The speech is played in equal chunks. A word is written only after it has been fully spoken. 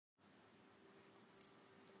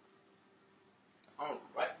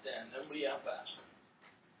Alright then we are back.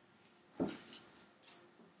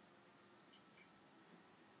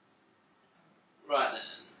 Right then.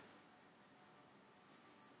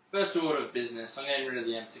 First order of business, I'm getting rid of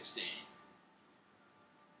the M16.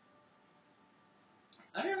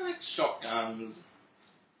 I don't like shotguns.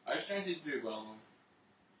 I just don't think they do well.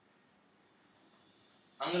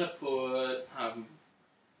 I'm gonna put a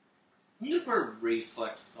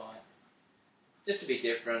Reflex Sight. Just to be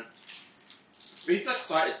different. Reflex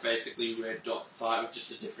Sight is basically red dot sight with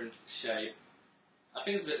just a different shape. I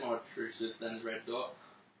think it's a bit more obtrusive than red dot.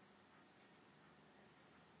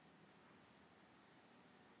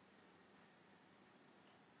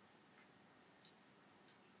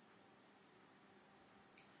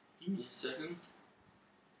 Give me a second.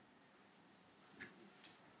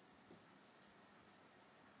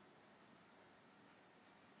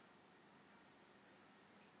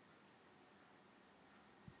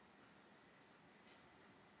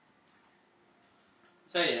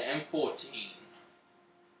 So yeah, M14.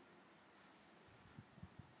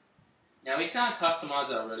 Now we can't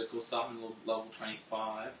customize our reticle stuff until level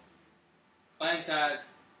 25. Flame tag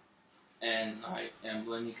and like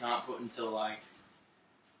emblem you can't put until like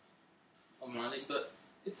I think, but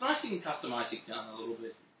it's nice you can customize your gun a little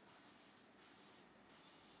bit.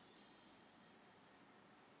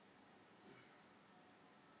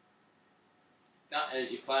 Can't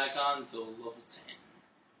edit your player card until level 10.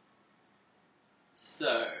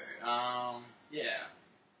 So, yeah.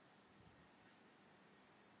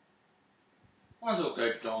 Might as well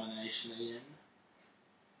go Domination again.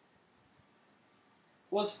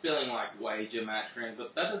 Was feeling like wager match ring,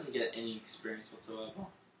 but that doesn't get any experience whatsoever.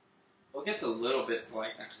 Well, it gets a little bit for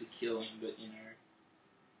like actually killing, but you know.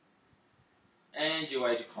 And you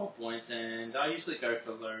wager call points, and I usually go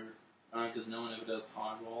for low, because no one ever does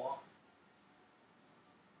high roller.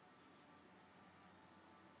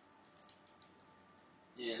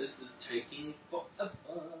 Yeah, this is taking forever.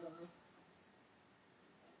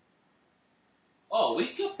 Oh,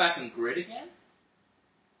 we got back in grid again?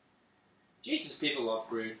 Jesus, people love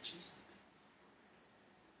grid. Jesus.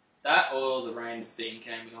 That or the random theme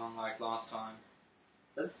came on like last time.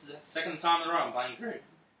 This is the second time in a row I'm playing grid.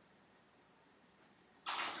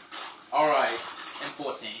 Alright,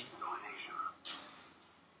 M14.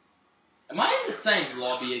 Am I in the same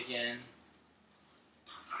lobby again?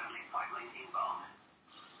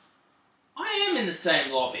 I am in the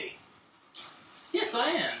same lobby. Yes,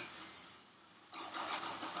 I am.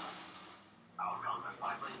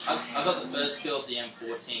 I got the first kill of the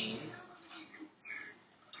M14.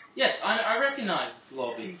 Yes, I recognize this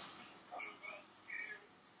lobby.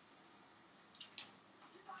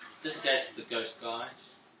 Just in case it's the ghost guy.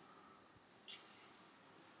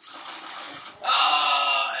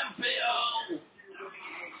 Ah, MPO!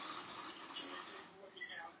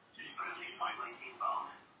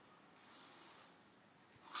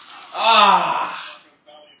 Ah!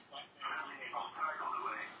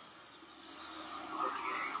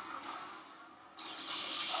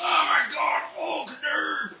 Oh my god! Oh,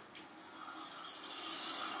 nerd!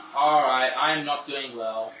 Alright, I am not doing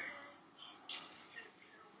well.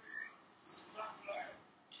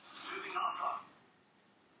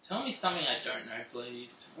 Tell me something I don't know,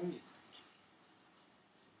 please. Tell me something.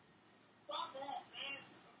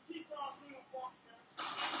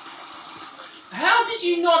 How did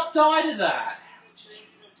you not die to that?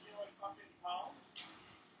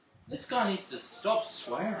 This guy needs to stop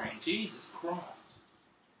swearing. Jesus Christ.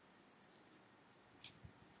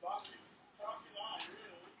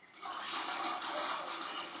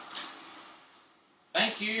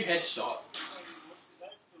 Thank you, headshot.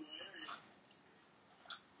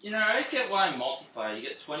 You know, I don't get why in multiplayer you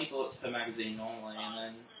get 20 bullets per magazine normally,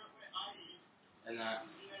 and that.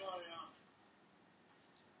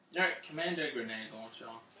 You know, commando grenade launcher.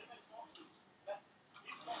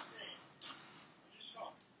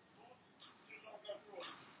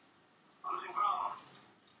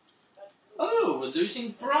 Oh, we're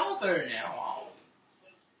losing Bravo now.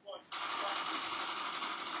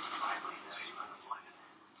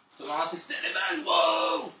 The last extended man.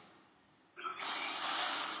 Whoa!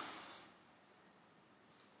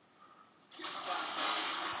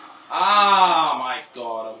 Ah, my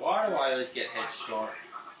god. Why do I always get headshot?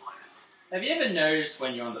 Have you ever noticed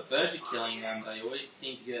when you're on the verge of killing them, they always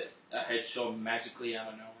seem to get a headshot magically out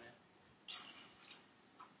of nowhere?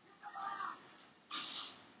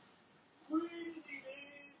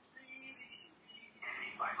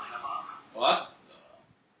 What?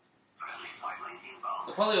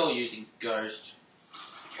 They're probably all using Ghost.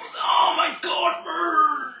 Oh my god,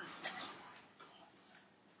 move!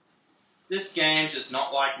 This game does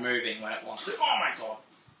not like moving when it wants to. Oh my god.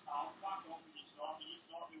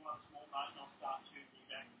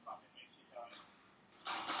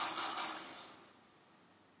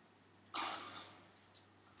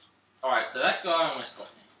 Alright, so that guy almost got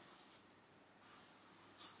me.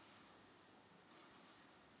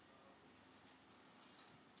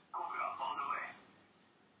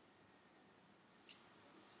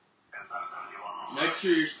 Note to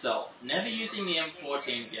yourself, never using the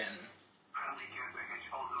M14 again.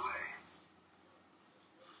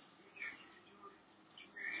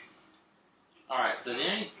 Alright, so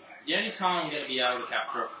the only time I'm going to be able to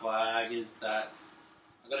capture a flag is that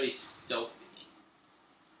I've got to be stealthy.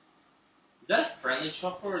 Is that a friendly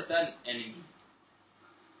chopper or is that an enemy?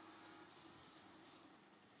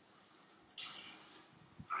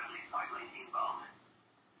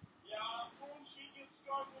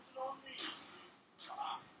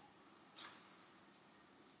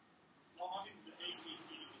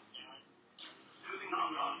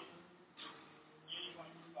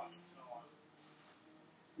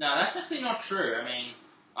 No, that's actually not true. I mean,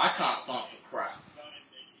 I can't snipe for crap.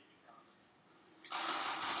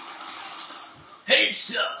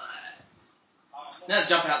 Headshot! Now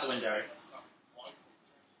jump out the window.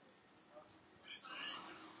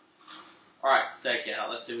 Alright, stake out.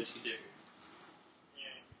 Let's see what you can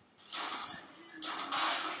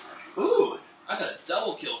do. Ooh! I got a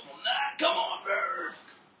double kill from that. Come on, Bird!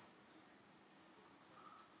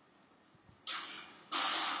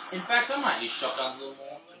 In fact, I might use shotguns a little more.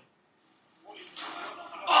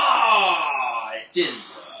 Oh, it didn't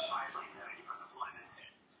work.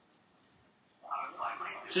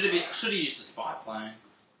 Should have used the spy plane.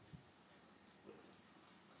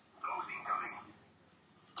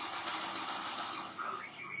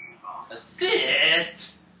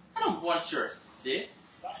 Assist? I don't want your assist.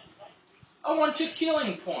 I want your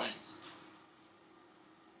killing points.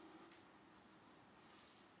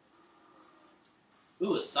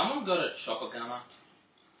 Ooh, has someone got a chopper gunner?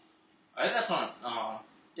 I hope that's not. Oh,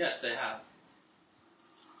 yes, they have.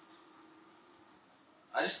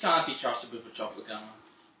 I just can't be trusted with a chopper gunner.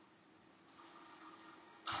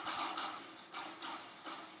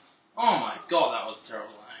 Oh my god, that was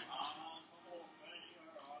terrible aim.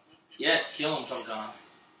 Yes, kill him, chopper gunner.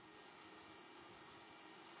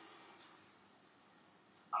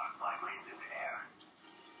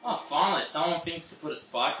 Oh, finally, someone thinks to put a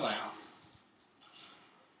spy plane up.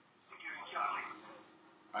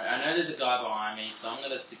 Alright, I know there's a guy behind me, so I'm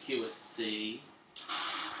going to secure C.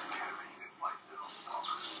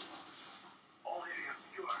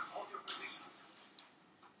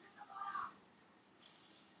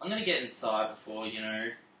 I'm going to get inside before, you know.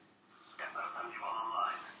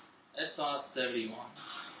 SR-71.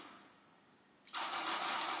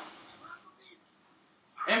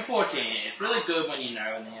 M14, it's really good when you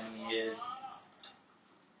know when the enemy is.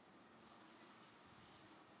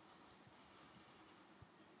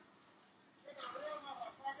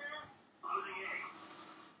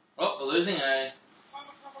 Oh, we're losing A.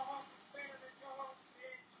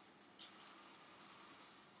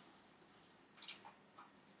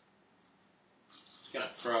 Just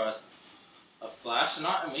gonna throw us a flash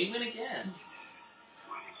tonight and we win again.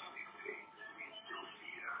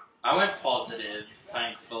 I went positive,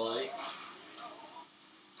 thankfully.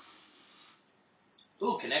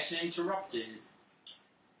 Ooh, connection interrupted.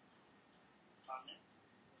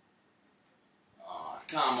 Oh,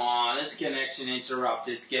 come on, this connection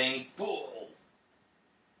interrupted. It's getting bull.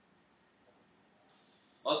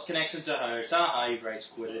 Lost connection to host. Ah, you rage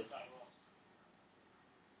quitted.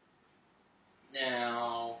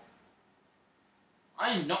 Now,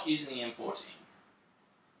 I am not using the M14.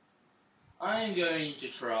 I am going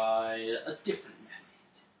to try a different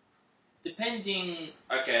method. Depending...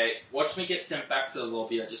 Okay, watch me get sent back to the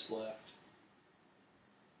lobby I just left.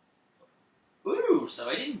 Ooh, so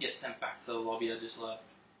I didn't get sent back to the lobby I just left.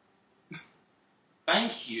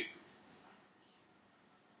 Thank you.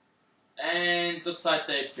 And looks like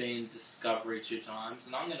they've been Discovery 2 times,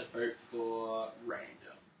 and I'm going to vote for Random.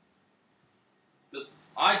 Because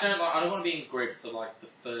I don't want to be in Grid for like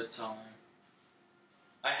the 3rd time.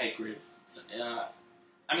 I hate Grid.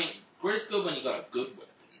 I mean, Grid's good when you got a good weapon.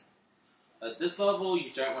 At this level,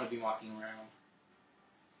 you don't want to be mucking around.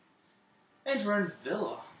 And we're in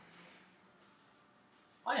Villa.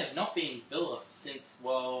 I have not been in Villa since,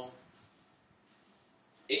 well,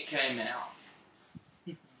 it came out.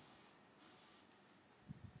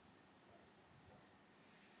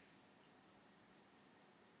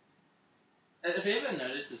 Have you ever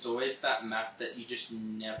noticed there's always that map that you just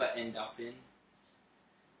never end up in?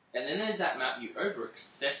 And then there's that map you over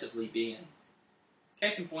excessively be in.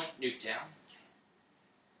 Case in point, Nuketown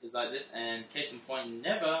is like this, and case in point,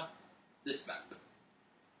 never this map.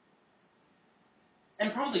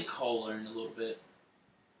 And probably Cola in a little bit.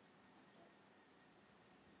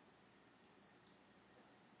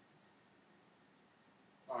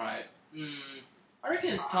 Alright, I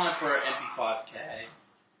reckon it's time for an MP5K.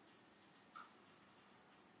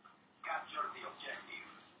 Capture the objective.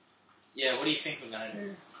 Yeah, what do you think we're gonna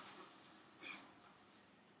do?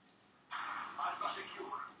 Alpha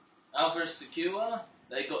secure. Alpha secure,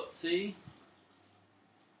 they got C.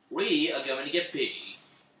 We are going to get B.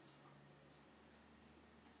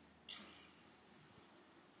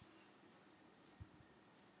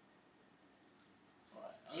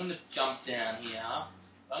 Alright, I'm gonna jump down here.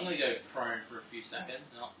 I'm gonna go prone for a few seconds.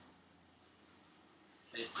 No.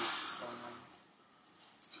 In case there's someone.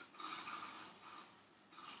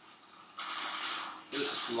 He was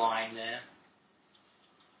just lying there.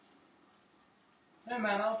 No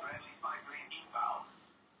matter. Friendly spy plane inbound.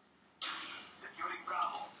 Securing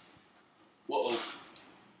Bravo. Whoa.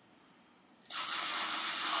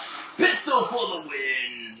 Pistol for the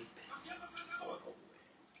win! Pistol for the win.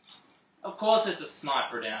 Of course there's a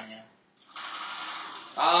sniper down here.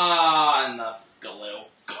 Ah, and the Galil.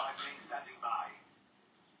 Spy plane standing by.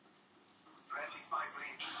 Friendly spy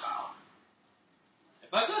plane inbound.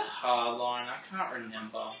 If I got hardline, I can't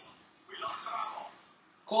remember. We lost Bravo.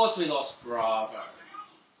 Of course we lost Bravo.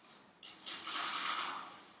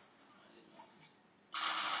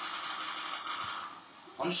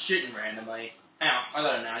 I'm just shooting randomly. Hang on, I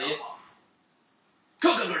got an idea.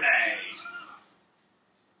 Cook a grenade!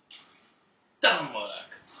 Doesn't work.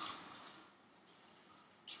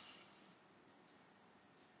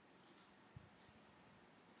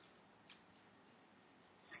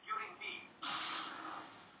 Securing B.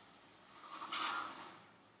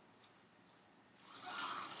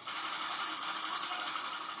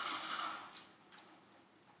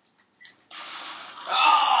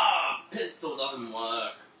 Ah! Pistol doesn't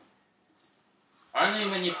work. Only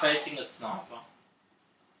when you're facing a sniper.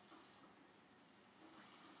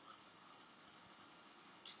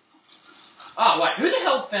 Oh, wait, who the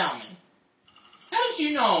hell found me? How did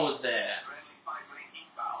you know I was there? Friendly spy plane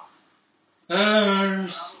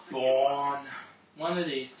inbound. Spawn. One of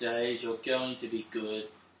these days you're going to be good.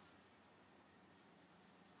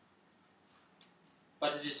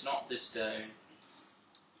 But it is not this day.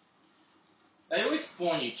 They always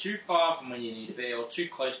spawn you too far from where you need to be, or too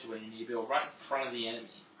close to where you need to be, or right in front of the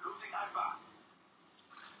enemy. Losing Alpha.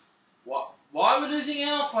 What? Why are we losing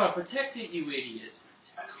Alpha? Protect it, you idiots.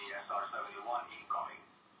 Enemy SR-71 incoming.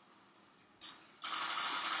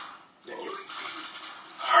 Securing C.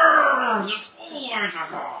 There's always a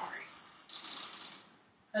guy.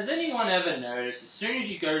 Has anyone ever noticed, as soon as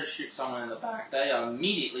you go to shoot someone in the back, they are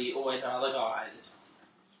immediately always another guy?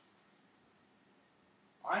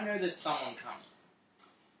 I know there's someone coming.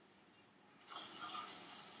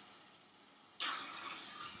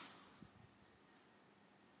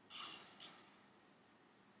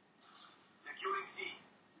 Securing C.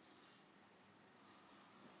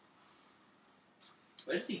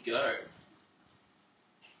 Where did he go?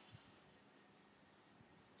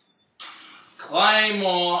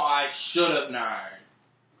 Claymore, I should have known.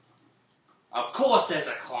 Of course there's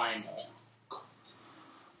a Claymore.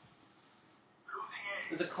 Losing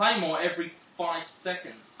A. There's a Claymore every 5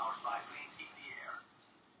 seconds. Our spy plane in the air.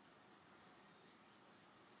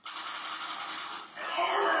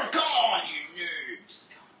 Come on, you noobs.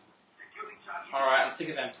 Securing Charlie. Alright, I'm sick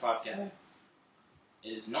of M5K. It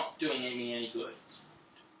is not doing me any good.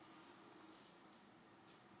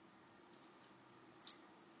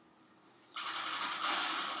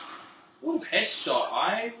 Ooh, headshot.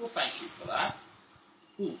 I will thank you for that.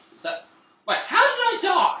 Ooh, is that... Wait, how did I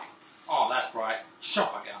die? Oh, that's right.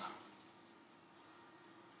 Chopper gunner.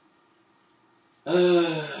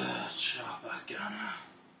 Chopper gunner.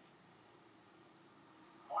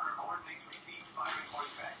 Order coordinates received. Firing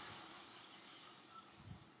point back.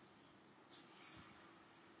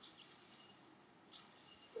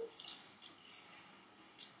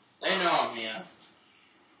 They know I'm here.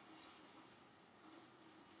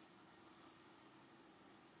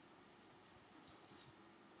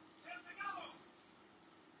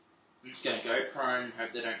 I'm just gonna go prone and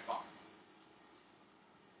hope they don't find me.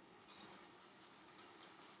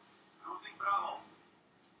 Losing Bravo.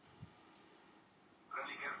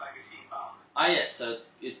 Friendly care package inbound. Ah yes, so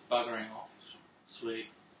it's buggering off. Sweet.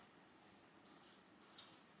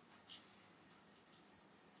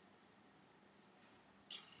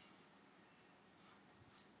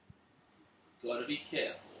 Gotta be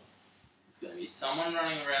careful. There's gonna be someone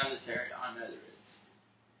running around this area. I know there is.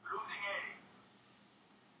 Losing A.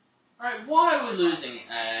 Alright, why are we losing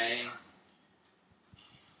A?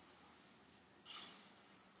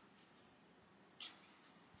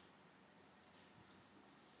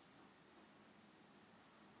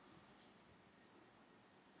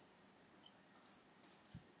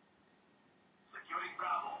 Securing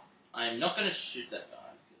Bravo. I am not going to shoot that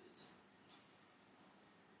guy because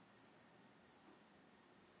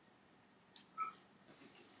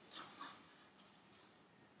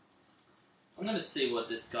I'm going to see what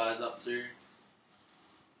this guy's up to.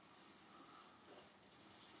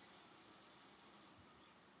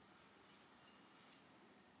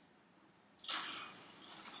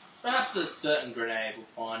 Perhaps a certain grenade will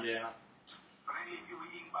find out. Friendly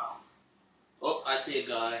UAV inbound. Oh, I see a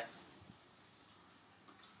guy.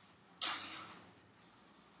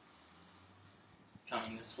 He's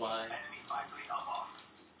coming this way. Enemy fighter above.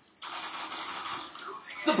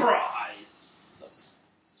 Surprise!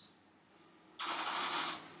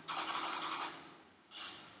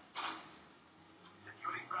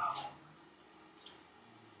 Securing Bravo.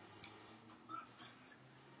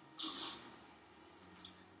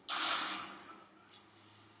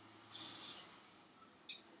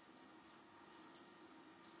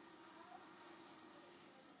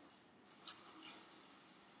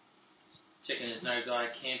 Checking there's no guy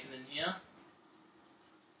camping in here.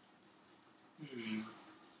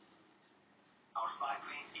 Our spy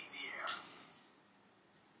plane in the air.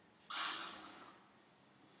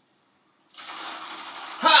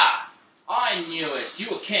 Ha! I knew it. You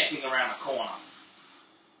were camping around the corner.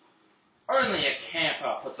 Only a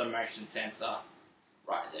camper puts a motion sensor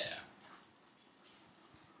right there.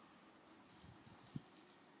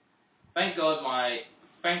 Thank God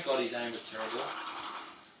his aim was terrible.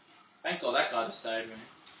 Thank God that guy just saved me.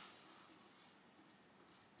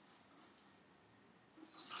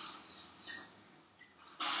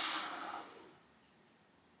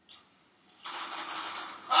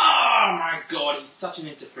 Oh my God, he's such an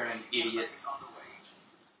interfering idiot. On the way.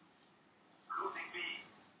 Losing B.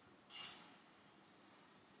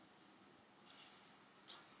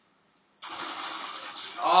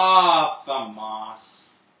 Ah, FAMAS.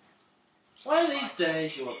 One of these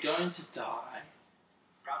days you are going to die,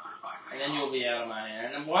 Capture spy and plane. then you'll be out of my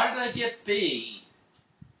hand. And why did I get B?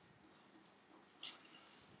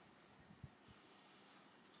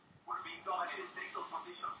 We're being dominated. Take those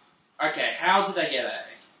positions. Okay, how did I get A?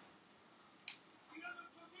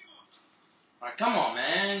 Alright, come on,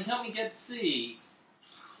 man. Help me get C.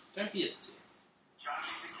 Don't be a dick.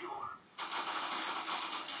 Charlie secure.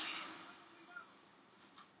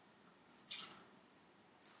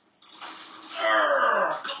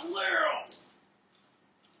 Galero!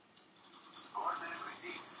 Coordinates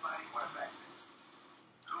received. Fighting for effect.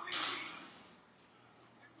 Losing B.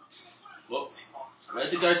 Whoop.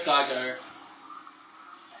 Where'd the ghost guy go?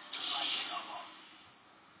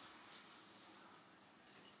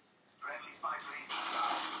 Friendly spy plane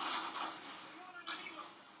inbound.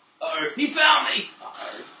 Uh-oh, he found me!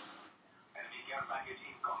 Uh-oh. Enemy care package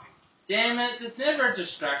incoming. Damn it, there's never a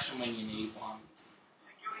distraction when you need one.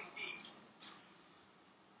 Securing B.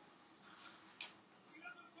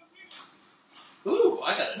 Ooh,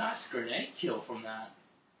 I got a nice grenade kill from that.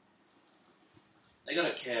 They got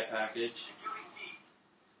a care package. Securing B.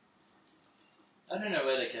 I don't know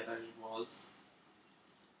where the care package was.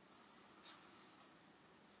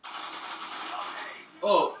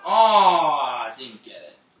 Oh, I didn't get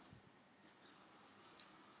it.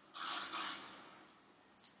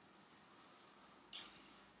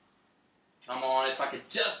 Come on, if I could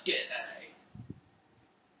just get A.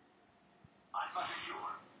 Alpha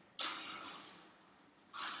secure.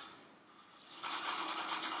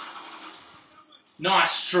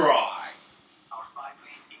 Nice try. Our spy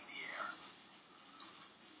plane in the air.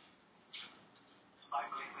 Spy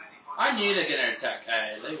plane ready for I knew they're gonna attack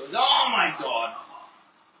A. They was. Oh my God.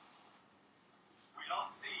 We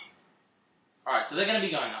lost C. Alright, so they're gonna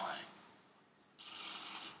be going that way.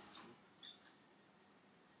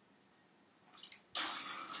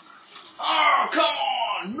 Oh, come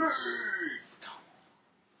on, move!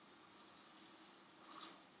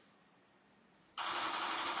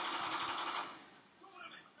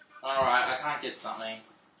 Alright, I can't get something.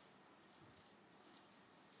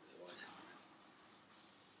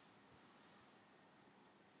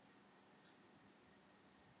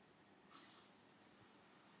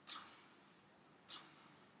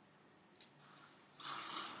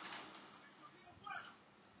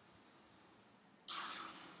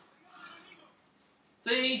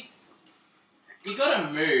 See? You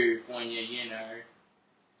gotta move when you know.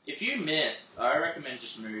 If you miss, I recommend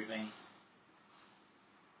just moving.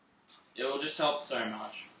 It will just help so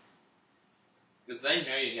much. Because they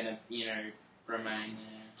know you're gonna, you know, remain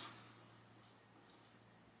there.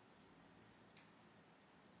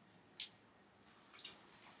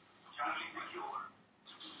 Charlie secure.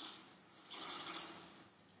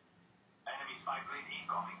 Enemy spy plane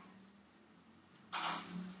incoming.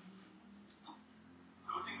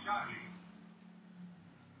 Losing Charlie.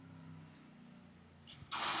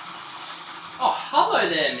 Oh, hello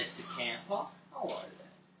there, Mr. Camper. Hello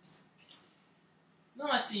there, Mr.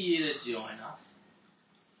 Camper. Nice of you to join us.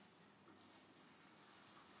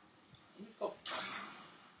 You've got fun.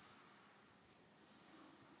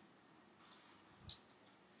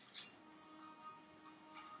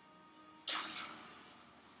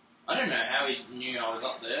 I don't know how he knew I was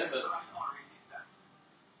up there, but...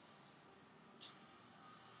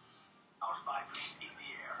 Our spy plane in the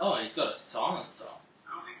air. Oh, he's got a silencer.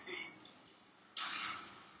 Losing team.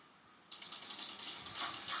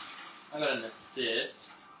 I got an assist.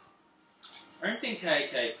 I don't think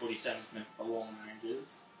AK-47 is meant for long ranges.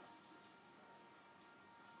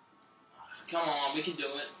 Come on, we can do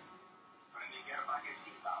it. Friendly care package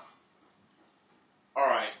inbound.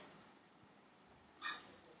 Alright.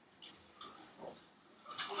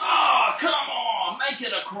 Oh, come on! Make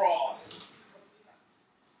it across!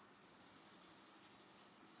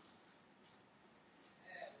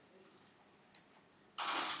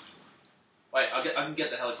 Wait, I can get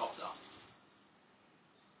the helicopter.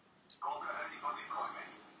 Cobra ready for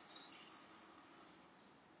deployment.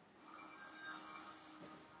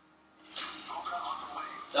 Cobra on the way.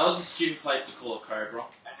 That was a stupid place to call a Cobra.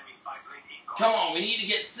 Enemy spy plane incoming. Come on, we need to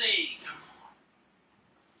get C! Come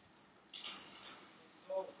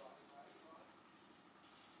on.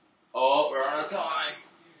 Oh, we're on a tie.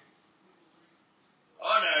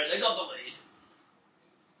 Oh no, they got the lead.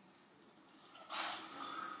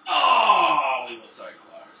 Oh, we were so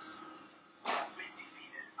close. Been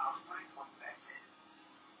defeated. Our spy was affected.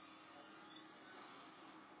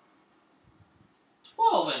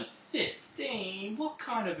 12 and 15? What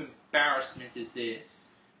kind of embarrassment is this?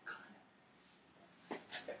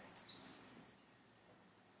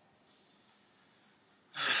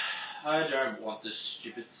 I don't want this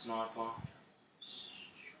stupid sniper.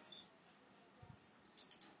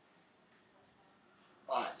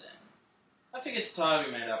 Right then. I think it's time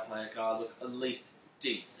we made our player card look at least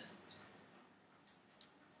decent.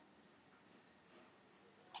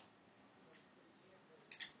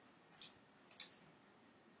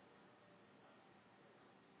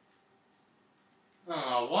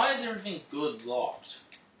 Oh, why is everything good locked?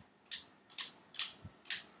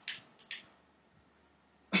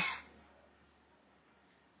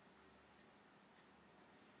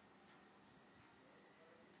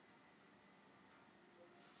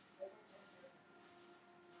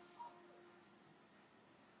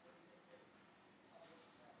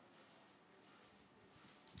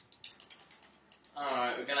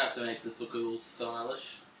 Alright, we're gonna have to make this look a little stylish.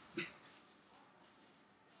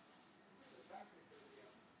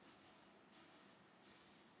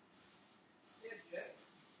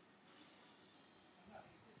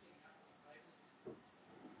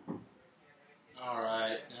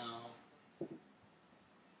 Alright, now.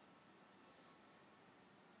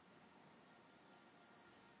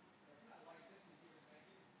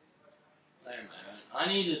 Wait a moment. I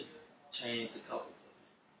need to change the couple.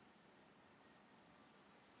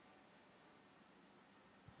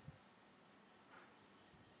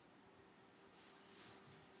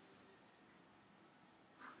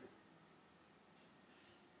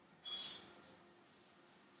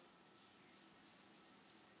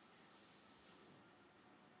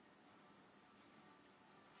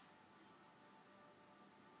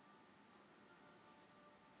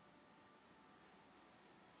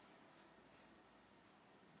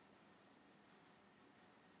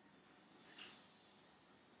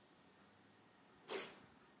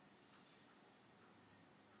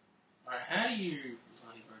 Alright, how do you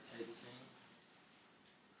bloody rotate this thing?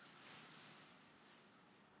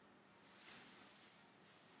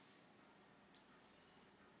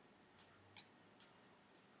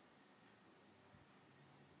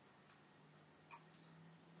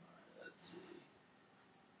 Alright, let's see.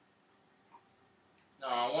 No,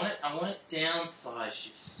 I want it downsized,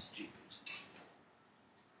 you stupid.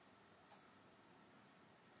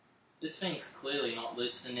 This thing's clearly not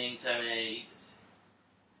listening to me.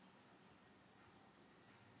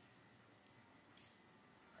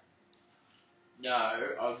 No,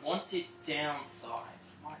 I want it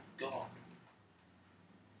downsized. My god.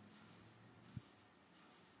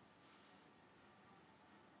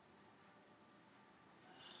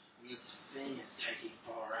 This thing is taking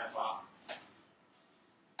forever.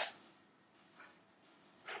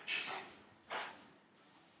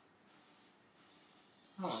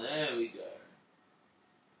 Oh, there we go.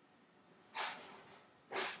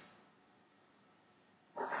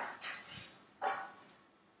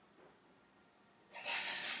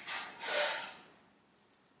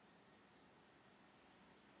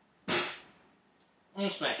 I'll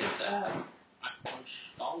just make it that. I punch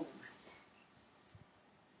gold.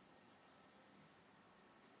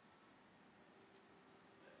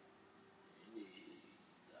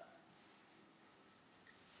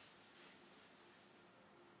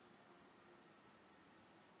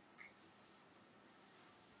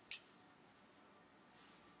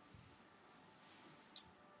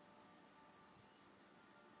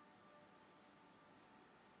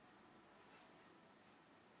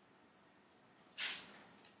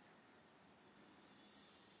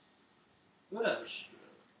 Whatever.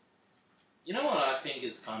 You know what I think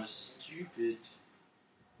is kind of stupid?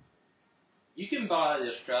 You can buy the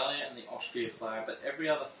Australia and the Austria flag, but every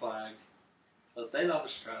other flag, because they love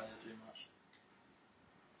Australia too much.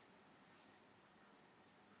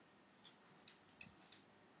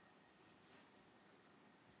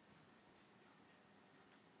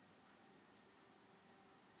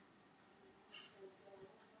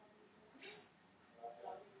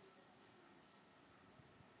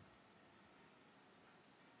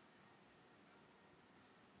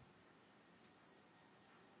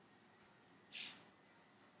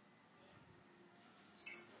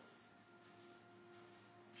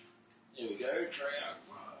 Here we go, tryout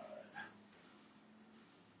mode.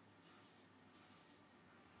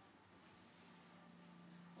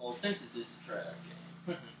 Well, since this is a tryout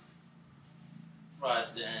game, right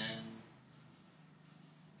then,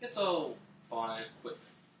 guess I'll buy equipment.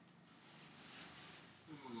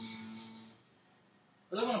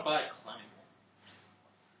 I really want to buy a Claymore.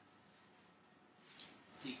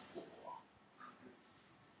 C4.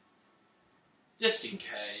 Just in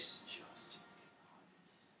case.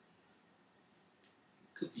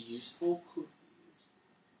 Could be useful, could be useful.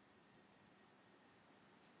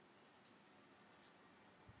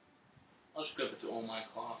 I'll just grab it to all my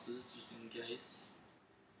classes, just in case.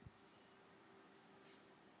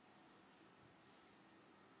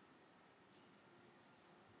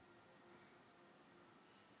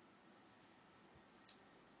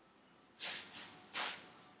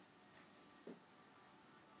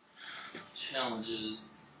 Challenges.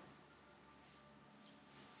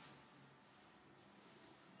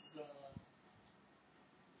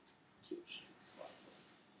 Killsteaks,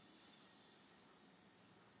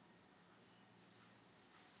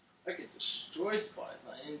 I can destroy spy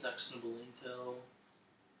planes, actionable intel.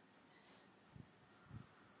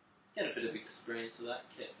 Get a bit of experience with that.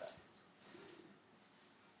 Get back. Let's see.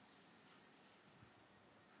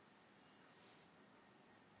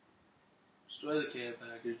 Destroy the care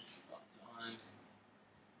package 5 times.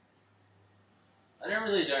 I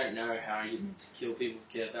don't know how you meant to kill people with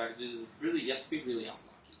care packages. It's really, you have to be really unlucky.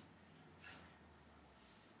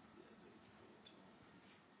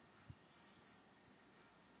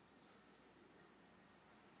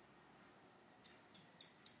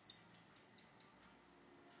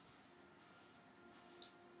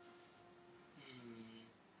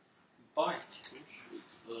 Buy kill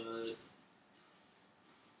streaks, but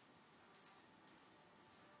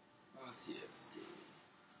CXD.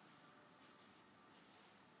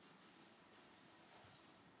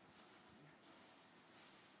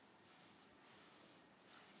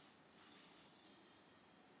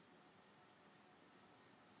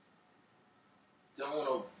 Don't want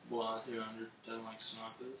to buy 200. Don't like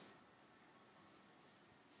snipers.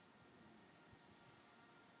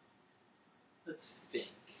 Let's think.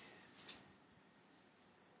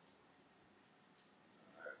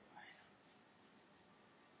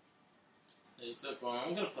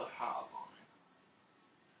 I'm gonna put hard on.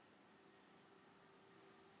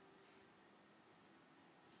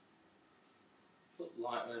 Put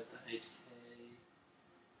lightweight to 8k.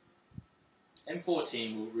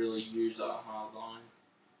 M14 will really use our hard line.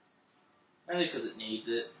 Only because it needs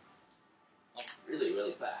it. Like, really,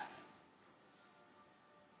 really bad.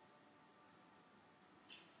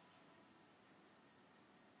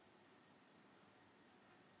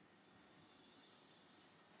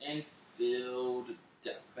 Enfield,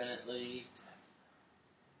 definitely.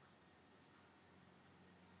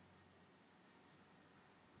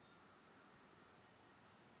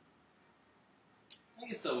 I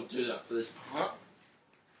guess I'll do that for this part.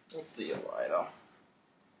 Let's see you later.